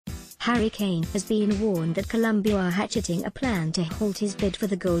Harry Kane has been warned that Colombia are hatcheting a plan to halt his bid for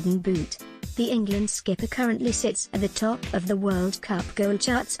the Golden Boot. The England skipper currently sits at the top of the World Cup goal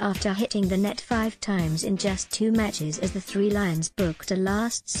charts after hitting the net 5 times in just 2 matches, as the Three Lions booked a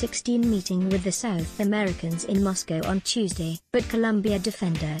last 16 meeting with the South Americans in Moscow on Tuesday. But Colombia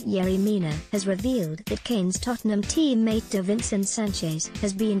defender Yerry Mina has revealed that Kane's Tottenham teammate Davinson Sanchez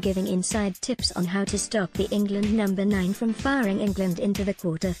has been giving inside tips on how to stop the England number 9 from firing England into the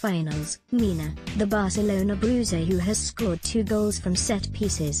quarter-finals. Mina, the Barcelona bruiser who has scored 2 goals from set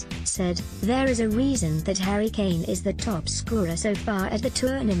pieces, said, "There is a reason that Harry Kane is the top scorer so far at the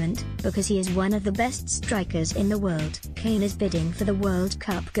tournament, because he is one of the best strikers in the world." Kane is bidding for the World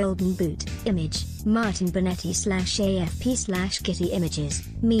Cup Golden Boot. Image, Martin Bonetti/AFP/Getty Images.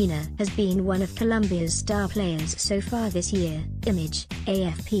 Mina has been one of Colombia's star players so far this year. Image,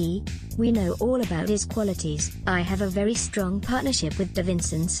 AFP. "We know all about his qualities. I have a very strong partnership with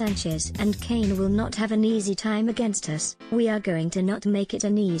Davinson Sanchez, and Kane will not have an easy time against us. We are going to not make it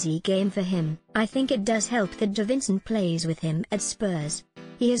an easy game for him. I think it does help that Davinson plays with him at Spurs.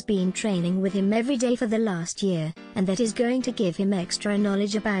 He has been training with him every day for the last year, and that is going to give him extra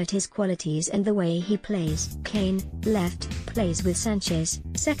knowledge about his qualities and the way he plays." Kane, left, plays with Sanchez,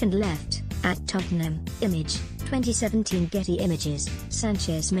 second left, at Tottenham. Image, 2017 Getty Images.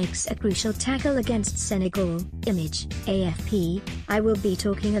 Sanchez makes a crucial tackle against Senegal. Image, AFP. "I will be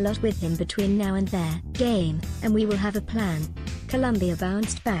talking a lot with him between now and their game, and we will have a plan." Colombia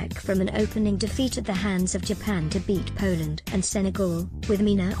bounced back from an opening defeat at the hands of Japan to beat Poland and Senegal, with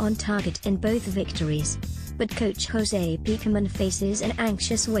Mina on target in both victories. But coach Jose Pekerman faces an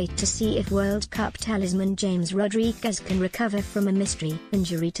anxious wait to see if World Cup talisman James Rodriguez can recover from a mystery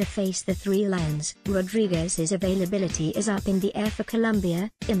injury to face the Three Lions. Rodriguez's availability is up in the air for Colombia.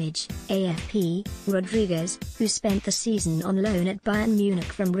 Image, AFP. Rodriguez, who spent the season on loan at Bayern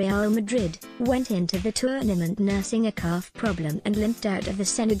Munich from Real Madrid, went into the tournament nursing a calf problem and limped out of the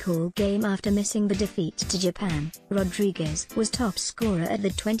Senegal game after missing the defeat to Japan. Rodriguez was top scorer at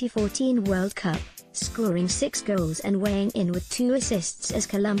the 2014 World Cup, scoring 6 goals and weighing in with 2 assists as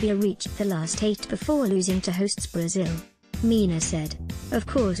Colombia reached the last 8 before losing to hosts Brazil. Mina said, "Of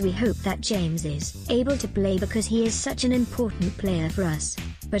course we hope that James is able to play because he is such an important player for us.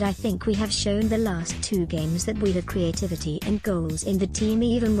 But I think we have shown the last 2 games that we have creativity and goals in the team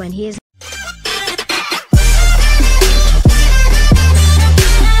even when he is